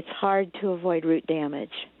that it's hard to avoid root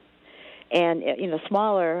damage. And,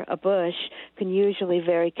 smaller, a bush can usually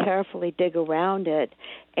very carefully dig around it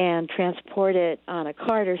and transport it on a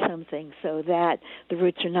cart or something so that the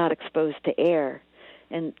roots are not exposed to air.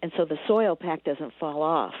 And so the soil pack doesn't fall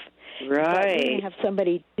off. Right. But you're going to have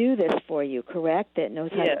somebody do this for you, correct, that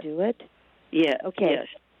knows how to do it? Yeah. Okay. Yes.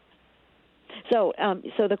 So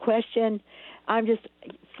the question, I'm just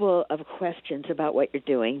full of questions about what you're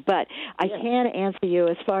doing, but I can answer you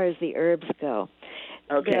as far as the herbs go.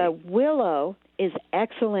 Okay. The willow is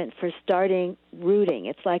excellent for starting rooting.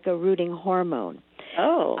 It's like a rooting hormone.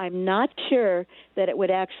 Oh. I'm not sure that it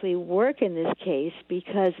would actually work in this case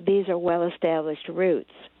because these are well-established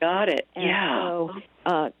roots. Got it. And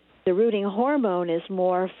so the rooting hormone is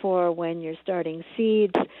more for when you're starting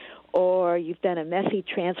seeds or you've done a messy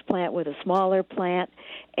transplant with a smaller plant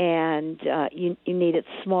and you needed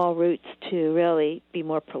small roots to really be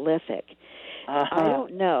more prolific. I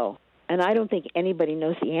don't know. And I don't think anybody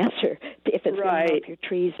knows the answer to if it's going to help your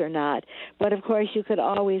trees or not. But, of course, you could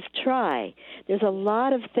always try. There's a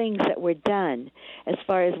lot of things that were done as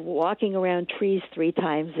far as walking around trees 3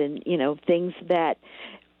 times and, things that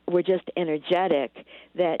were just energetic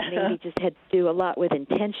that maybe just had to do a lot with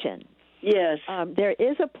intention. Yes. There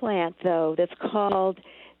is a plant, though, that's called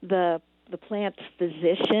the plant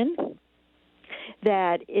physician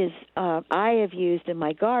that is I have used in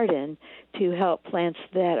my garden to help plants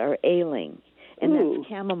that are ailing, and that's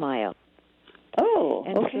chamomile. Oh,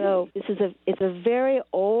 and okay. so it's a very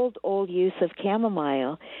old use of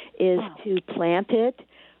chamomile is to plant it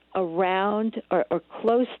around or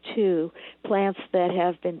close to plants that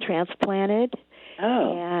have been transplanted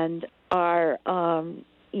and are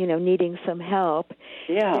needing some help.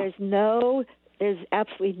 Yeah. There's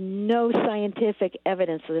absolutely no scientific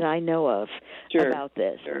evidence that I know of about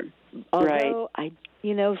this. Sure. Although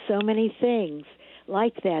so many things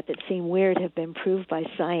like that seem weird have been proved by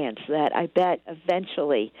science that I bet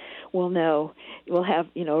eventually we'll have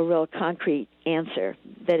a real concrete answer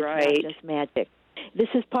that it's not just magic. This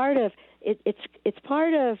is part of it's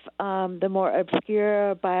part of the more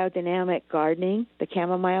obscure biodynamic gardening, the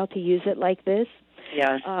chamomile, to use it like this.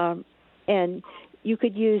 Yes. And you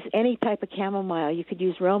could use any type of chamomile. You could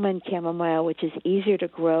use Roman chamomile, which is easier to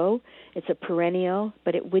grow. It's a perennial,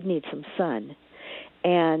 but it would need some sun.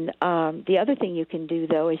 And the other thing you can do,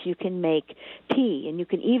 though, is you can make tea, and you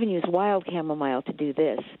can even use wild chamomile to do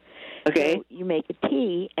this. Okay. So you make a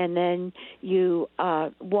tea, and then you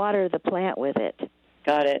water the plant with it.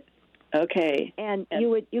 Got it. Okay. And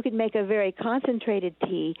you could make a very concentrated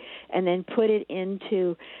tea, and then put it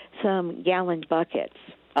into some gallon buckets.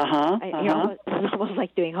 It's almost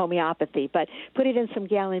like doing homeopathy, but put it in some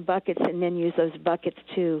gallon buckets and then use those buckets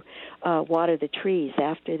to water the trees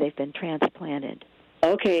after they've been transplanted.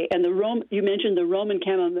 Okay, and you mentioned the Roman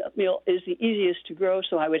chamomile is the easiest to grow,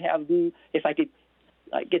 so I would have, if I could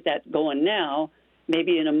get that going now,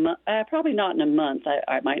 maybe in a month, probably not in a month.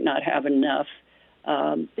 I might not have enough.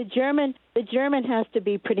 The German has to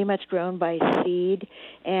be pretty much grown by seed,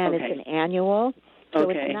 and it's an annual. So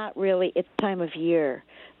it's not really its time of year.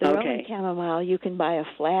 The Roman chamomile, you can buy a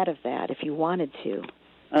flat of that if you wanted to.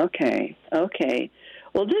 Okay.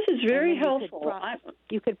 Well, this is very helpful.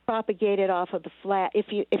 You could propagate it off of the flat if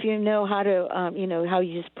you know how to how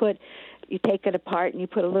you just you take it apart and you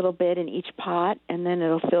put a little bit in each pot and then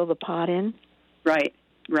it'll fill the pot in. Right.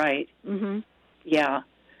 Mhm. Yeah.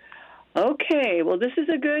 Okay. Well, this is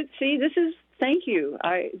a good. See, Thank you.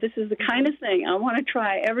 This is the kind of thing I want to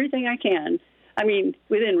try everything I can. I mean,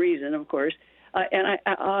 within reason, of course. And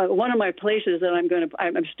one of my places that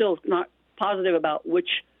I'm still not positive about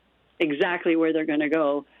exactly where they're going to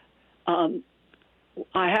go.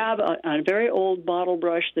 I have a very old bottle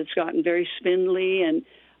brush that's gotten very spindly, and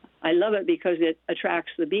I love it because it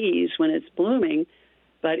attracts the bees when it's blooming,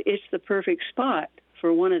 but it's the perfect spot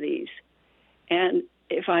for one of these. And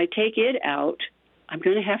if I take it out, I'm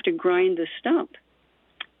going to have to grind the stump.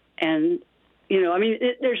 And,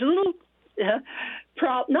 there's a little,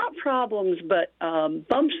 not problems, but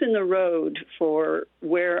bumps in the road for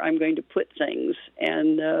where I'm going to put things.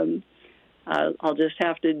 And I'll just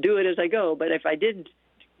have to do it as I go. But if I did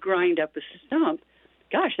grind up a stump,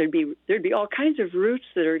 gosh, there'd be all kinds of roots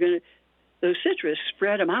that are going to, those citrus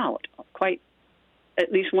spread them out quite.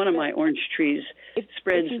 At least one of my orange trees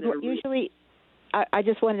spreads their roots. Usually, I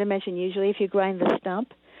just wanted to mention, usually if you grind the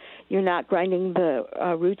stump, you're not grinding the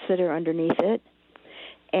roots that are underneath it.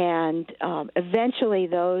 And eventually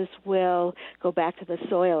those will go back to the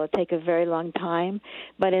soil. It'll take a very long time.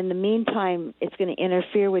 But in the meantime, it's going to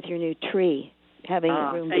interfere with your new tree, having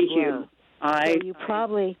room to grow. Thank you. So you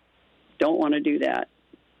probably don't want to do that.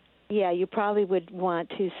 Yeah, you probably would want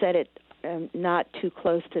to set it not too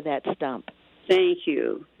close to that stump. Thank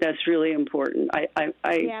you. That's really important.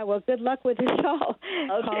 Yeah, well, good luck with it all.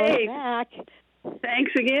 Okay. Call us back.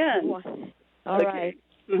 Thanks again. All right.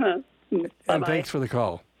 And thanks for the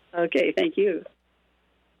call. Okay, thank you.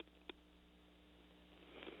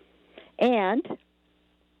 And,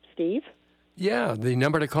 Steve? Yeah, the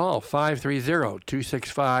number to call,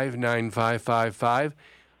 530-265-9555.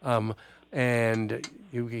 And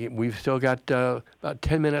we've still got about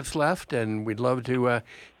 10 minutes left, and we'd love to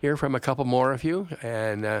hear from a couple more of you.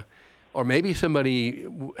 And or maybe somebody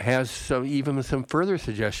has some further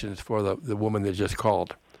suggestions for the woman that just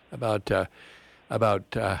called about how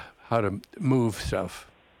to move stuff.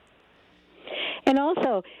 And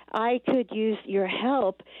also, I could use your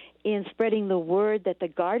help in spreading the word that the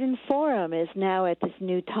Garden Forum is now at this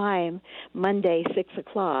new time, Monday, 6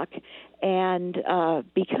 o'clock. And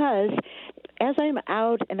because as I'm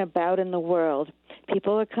out and about in the world,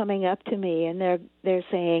 people are coming up to me and they're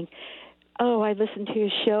saying, "Oh, I listened to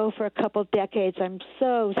your show for a couple decades. I'm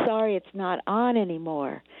so sorry it's not on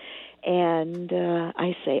anymore." And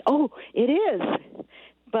I say, "Oh, it is."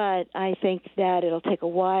 But I think that it'll take a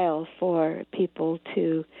while for people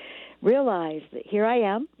to realize that here I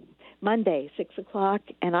am, Monday, 6 o'clock,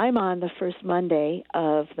 and I'm on the first Monday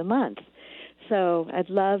of the month. So I'd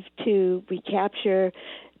love to recapture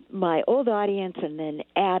my old audience and then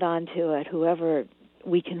add on to it whoever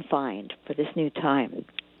we can find for this new time.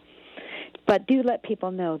 But do let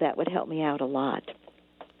people know. That would help me out a lot.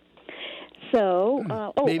 So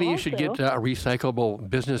maybe you should get a recyclable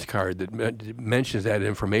business card that mentions that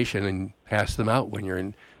information and pass them out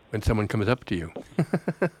when someone comes up to you.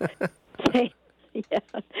 Yeah.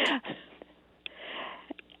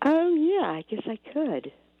 Oh yeah, I guess I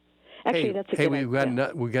could. Actually, that's a good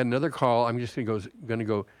idea. We've got another call. I'm just going to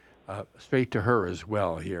go straight to her as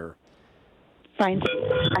well here. Fine.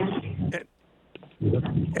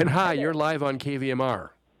 And hi, you're live on KVMR.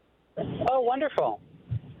 Oh, wonderful.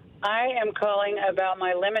 I am calling about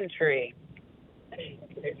my lemon tree.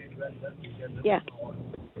 Yeah.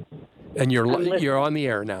 And you're on the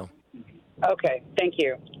air now. Okay, thank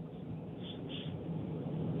you.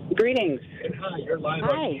 Greetings. Hi, you're live on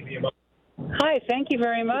KVMR. Hi, thank you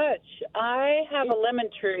very much. I have a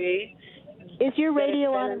lemon tree. Is your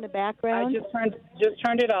radio on in the background? I just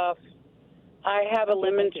turned it off. I have a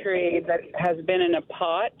lemon tree that has been in a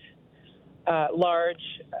pot, large,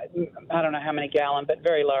 I don't know how many gallon, but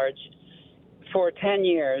very large, for 10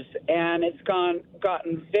 years. And it's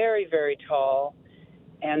gotten very, very tall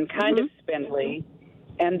and kind of spindly.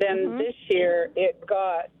 And then this year it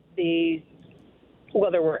got these,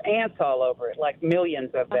 there were ants all over it, like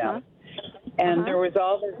millions of them. And there was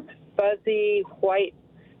all this fuzzy white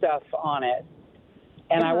stuff on it.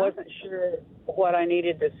 And I wasn't sure what I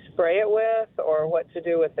needed to spray it with or what to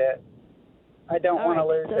do with it. I don't want to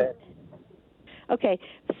lose it. Okay,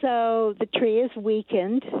 so the tree is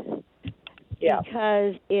weakened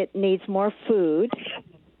because it needs more food.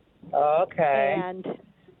 Okay.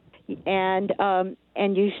 And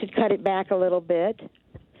you should cut it back a little bit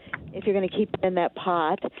if you're going to keep it in that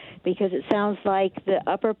pot, because it sounds like the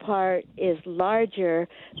upper part is larger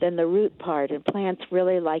than the root part, and plants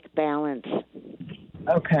really like balance.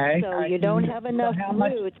 Okay. So you don't have enough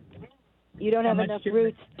roots. You don't have enough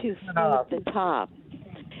roots to smooth the top.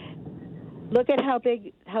 Look at how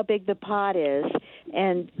big the pot is,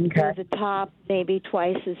 and do the top maybe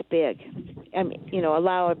twice as big. I mean,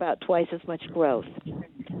 allow about twice as much growth.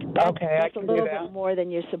 That's a little bit more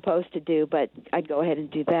than you're supposed to do, but I'd go ahead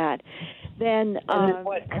and do that. Then,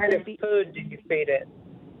 what kind of food do you feed it?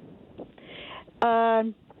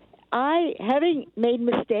 Having made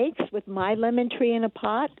mistakes with my lemon tree in a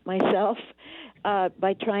pot myself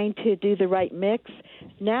by trying to do the right mix,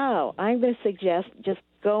 now I'm going to suggest just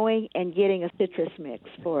going and getting a citrus mix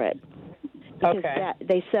for it. Because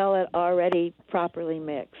they sell it already properly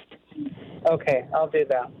mixed. Okay, I'll do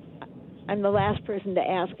that. I'm the last person to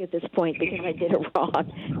ask at this point because I did it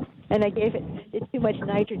wrong. And I gave it too much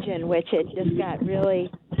nitrogen, which it just got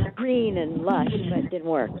really green and lush, but it didn't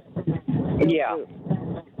work.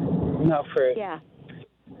 No fruit. Yeah.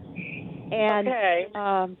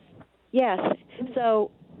 And, yes.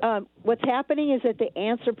 So what's happening is that the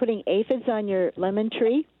ants are putting aphids on your lemon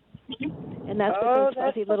tree, and that's what those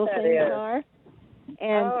fuzzy little things are.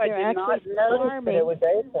 And they're actually farming.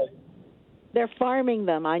 They're farming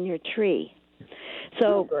them on your tree.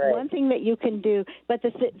 So one thing that you can do, but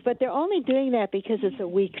they're only doing that because it's a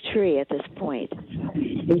weak tree at this point.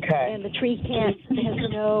 Okay. And the tree has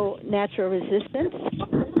no natural resistance.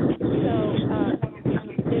 So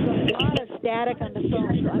there's a lot of static on the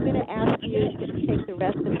phone. So I'm going to ask you to take the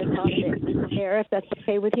rest of the call there, if that's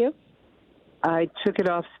okay with you. I took it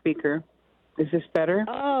off speaker. Is this better?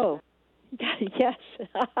 Oh. Yes.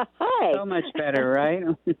 Hi. So much better, right?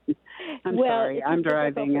 I'm sorry. I'm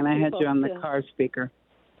driving, and I had you on the car speaker.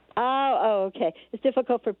 Oh, okay. It's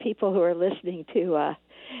difficult for people who are listening to,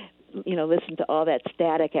 listen to all that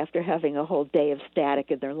static after having a whole day of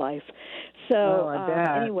static in their life. So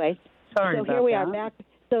anyway, sorry so about here we that. are back.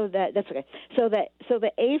 So that's okay. So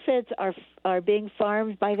the aphids are being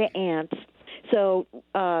farmed by the ants. So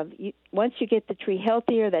once you get the tree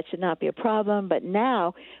healthier, that should not be a problem. But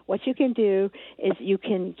now what you can do is you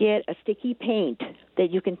can get a sticky paint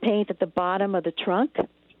that you can paint at the bottom of the trunk.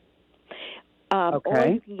 Or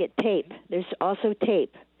you can get tape. There's also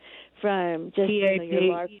tape from just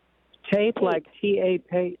your tape, like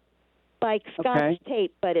T-A-P. Like Scotch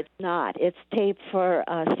tape, but it's not. It's tape for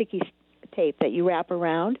sticky tape that you wrap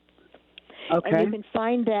around. Okay. And you can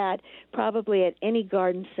find that probably at any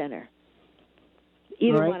garden center.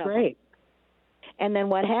 Either one of them. And then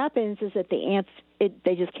what happens is that the ants,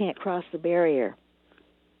 they just can't cross the barrier.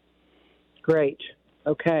 Great.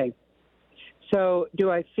 Okay. So do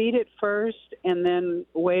I feed it first and then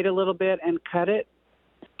wait a little bit and cut it?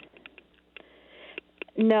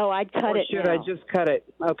 No, I'd cut it should I just cut it?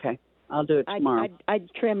 Okay. I'll do it tomorrow. I'd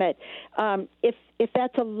trim it. If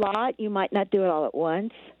that's a lot, you might not do it all at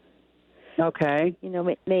once. Okay.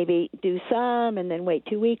 Maybe do some and then wait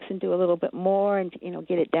 2 weeks and do a little bit more and,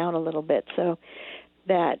 get it down a little bit so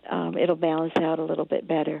that it'll balance out a little bit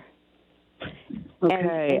better.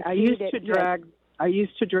 Okay. And I used to drag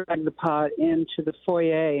the pot into the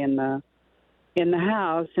foyer in the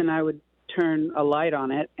house, and I would turn a light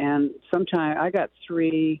on it, and sometimes I got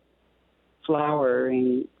 3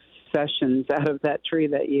 flowering sessions out of that tree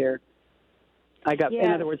that year.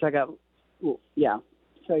 In other words,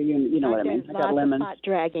 So you know what I mean. I got lemons. Pot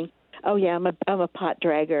dragging. Oh yeah, I'm a pot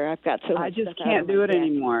dragger. I've got so much. I just can't do it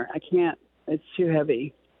anymore. I can't. It's too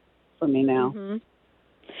heavy for me now. Mm-hmm.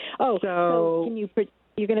 Oh, so can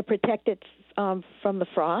you're going to protect it from the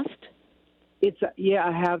frost?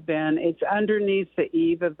 I have been. It's underneath the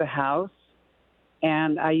eave of the house,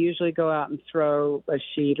 and I usually go out and throw a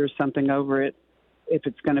sheet or something over it if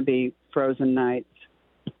it's going to be frozen nights.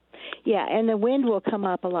 Yeah, and the wind will come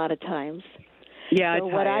up a lot of times. Yeah, so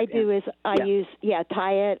what I do is use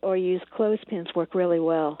tie it or use clothespins work really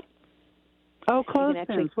well. Oh,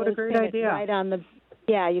 clothespins! What a great idea! Right on the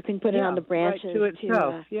you can put it on the branches right to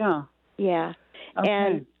itself. Yeah.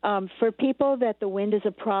 Okay. And for people that the wind is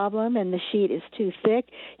a problem and the sheet is too thick,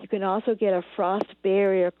 you can also get a frost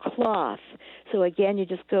barrier cloth. So again, you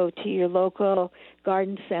just go to your local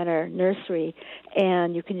garden center, nursery,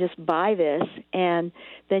 and you can just buy this, and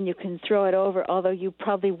then you can throw it over, although you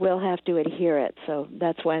probably will have to adhere it. So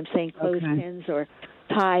that's why I'm saying clothespins or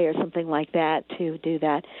tie or something like that to do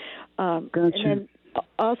that. Gotcha. And then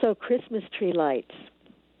also Christmas tree lights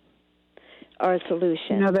are a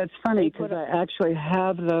solution. That's funny because I actually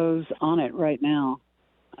have those on it right now.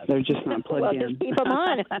 They're just not plugged in. Well, just keep them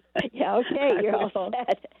on. Yeah, okay, you're all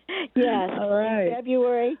set. Yes. All right. In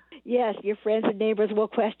February, yes, your friends and neighbors will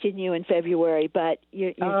question you in February, but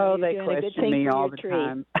you're they doing a good question thing me for all your the tree.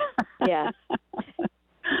 time. Yeah.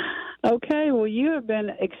 Okay, well, you have been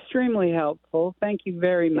extremely helpful. Thank you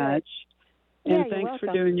very much. And you're thanks welcome.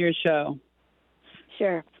 for doing your show.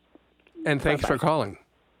 Sure. And thanks for calling.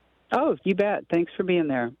 Oh, you bet. Thanks for being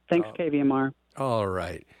there. Thanks, KVMR. All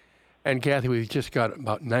right. And Kathy, we've just got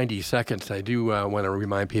about 90 seconds. I do want to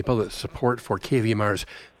remind people that support for KVMR's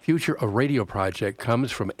Future of Radio project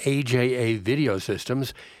comes from AJA Video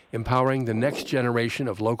Systems, empowering the next generation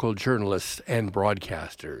of local journalists and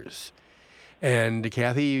broadcasters. And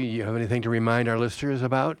Kathy, you have anything to remind our listeners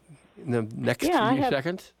about in the next few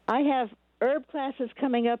seconds? I have herb classes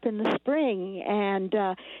coming up in the spring, and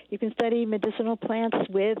you can study medicinal plants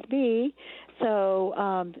with me.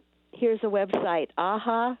 So here's a website,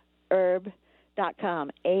 ahaherb.com,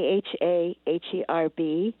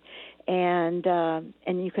 AHAHERB. And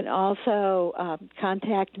you can also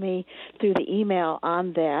contact me through the email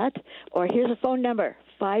on that. Or here's a phone number,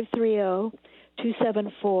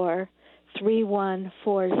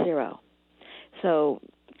 530-274-3140. So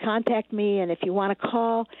contact me, and if you want to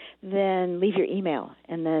call, then leave your email,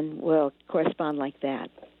 and then we'll correspond like that.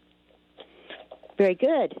 Very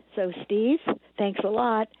good. So, Steve, thanks a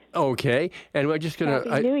lot. Okay, and we're just going to...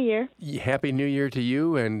 Happy New Year. Happy New Year to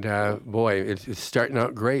you, and boy, it's starting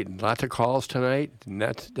out great. Lots of calls tonight, and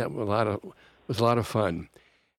that was a lot of fun.